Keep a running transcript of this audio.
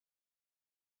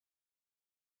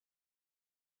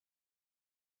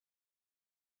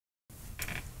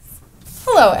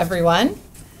Hello, everyone.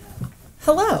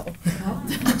 Hello.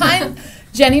 I'm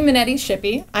Jenny Minniti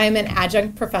Shippey. I am an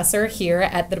adjunct professor here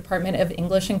at the Department of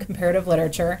English and Comparative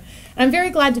Literature. And I'm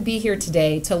very glad to be here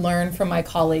today to learn from my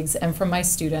colleagues and from my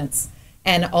students,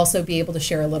 and also be able to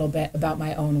share a little bit about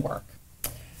my own work.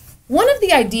 One of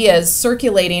the ideas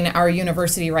circulating our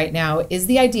university right now is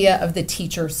the idea of the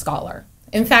teacher scholar.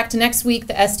 In fact, next week,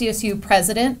 the SDSU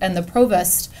president and the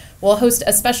provost will host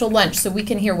a special lunch so we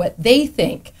can hear what they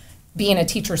think being a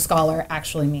teacher scholar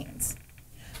actually means.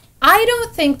 I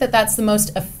don't think that that's the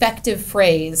most effective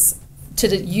phrase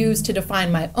to use to define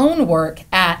my own work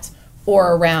at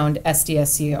or around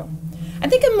SDSU. I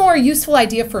think a more useful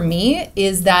idea for me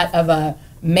is that of a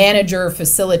manager,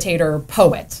 facilitator,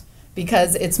 poet,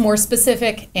 because it's more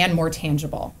specific and more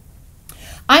tangible.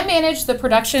 I manage the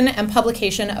production and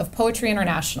publication of Poetry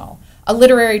International, a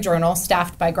literary journal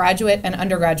staffed by graduate and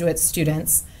undergraduate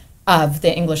students of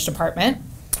the English department.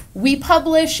 We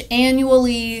publish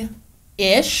annually-ish,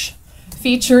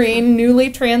 featuring newly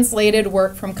translated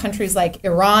work from countries like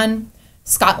Iran,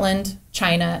 Scotland,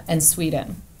 China, and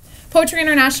Sweden. Poetry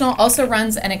International also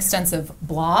runs an extensive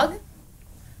blog.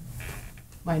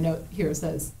 My note here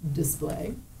says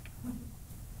display.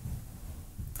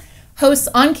 Hosts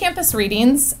on-campus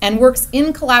readings and works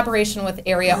in collaboration with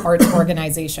area arts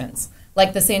organizations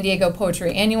like the San Diego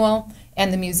Poetry Annual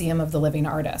and the Museum of the Living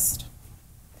Artist.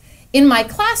 In my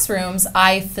classrooms,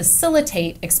 I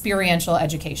facilitate experiential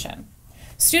education.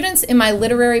 Students in my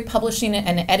literary publishing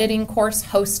and editing course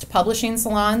host publishing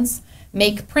salons,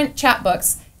 make print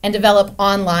chapbooks, and develop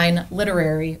online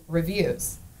literary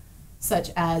reviews, such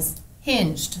as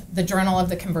Hinged, the Journal of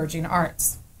the Converging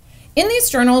Arts. In these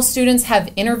journals, students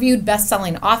have interviewed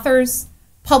best-selling authors,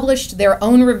 published their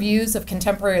own reviews of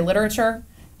contemporary literature,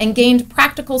 and gained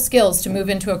practical skills to move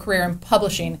into a career in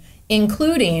publishing,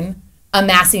 including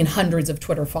amassing hundreds of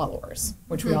Twitter followers,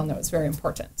 which we all know is very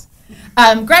important.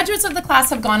 Graduates of the class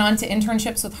have gone on to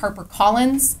internships with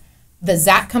HarperCollins, the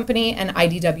Zach Company, and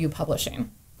IDW Publishing.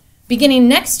 Beginning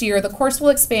next year, the course will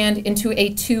expand into a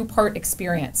two-part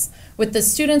experience, with the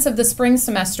students of the spring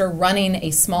semester running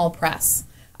a small press.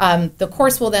 The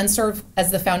course will then serve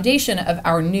as the foundation of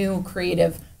our new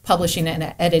creative publishing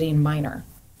and editing minor.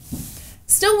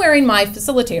 Still wearing my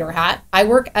facilitator hat, I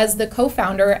work as the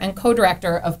co-founder and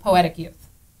co-director of Poetic Youth.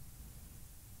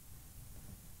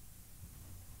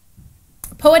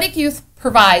 Poetic Youth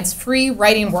provides free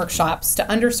writing workshops to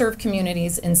underserved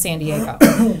communities in San Diego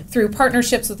through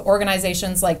partnerships with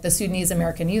organizations like the Sudanese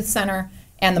American Youth Center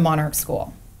and the Monarch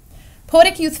School.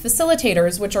 Poetic Youth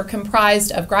facilitators, which are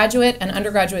comprised of graduate and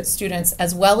undergraduate students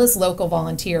as well as local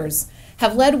volunteers,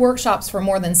 have led workshops for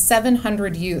more than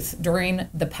 700 youth during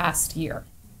the past year.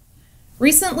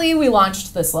 Recently, we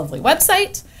launched this lovely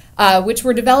website, which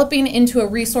we're developing into a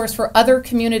resource for other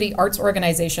community arts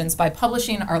organizations by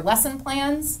publishing our lesson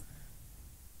plans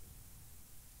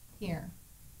here,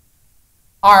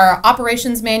 our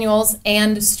operations manuals,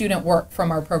 and student work from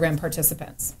our program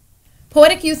participants.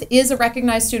 Poetic Youth is a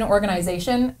recognized student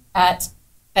organization at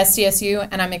SDSU,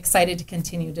 and I'm excited to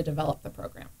continue to develop the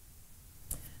program.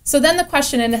 So then the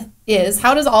question is,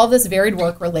 how does all this varied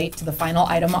work relate to the final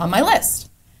item on my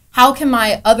list? How can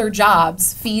my other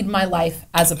jobs feed my life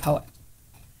as a poet?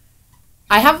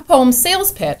 I have a poem,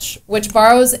 Sales Pitch, which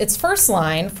borrows its first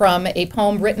line from a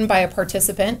poem written by a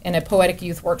participant in a Poetic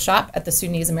Youth workshop at the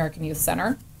Sudanese American Youth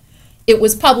Center. It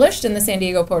was published in the San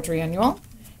Diego Poetry Annual,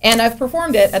 and I've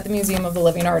performed it at the Museum of the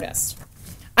Living Artist.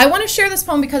 I want to share this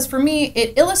poem because for me,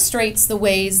 it illustrates the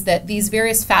ways that these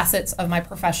various facets of my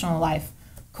professional life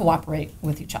cooperate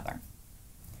with each other.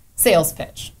 Sales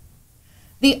pitch.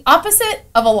 The opposite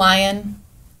of a lion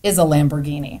is a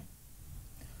Lamborghini.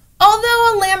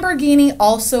 Although a Lamborghini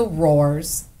also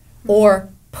roars, or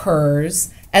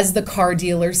purrs, as the car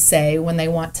dealers say when they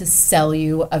want to sell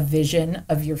you a vision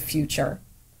of your future.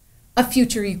 A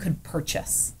future you could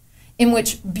purchase, in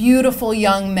which beautiful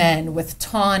young men with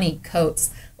tawny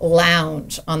coats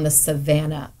lounge on the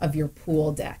savannah of your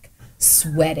pool deck,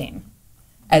 sweating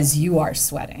as you are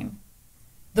sweating.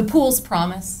 The pool's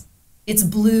promise, it's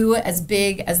blue as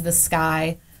big as the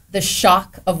sky, the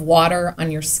shock of water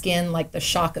on your skin like the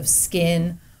shock of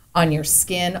skin on your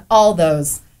skin, all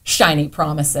those shiny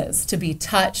promises to be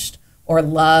touched or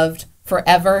loved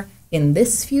forever. In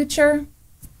this future,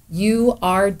 you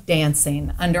are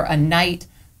dancing under a night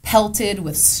pelted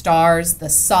with stars, the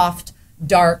soft,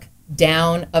 dark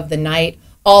down of the night.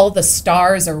 All the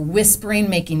stars are whispering,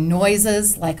 making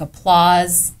noises like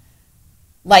applause,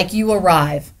 like you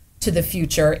arrive to the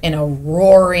future in a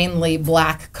roaringly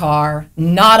black car,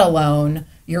 not alone.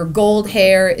 Your gold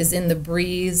hair is in the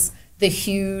breeze, the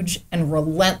huge and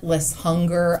relentless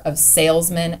hunger of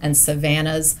salesmen and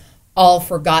Savannahs, all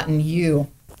forgotten you.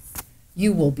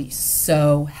 You will be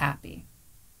so happy.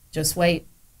 Just wait.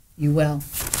 You will.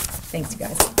 Thanks, you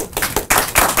guys.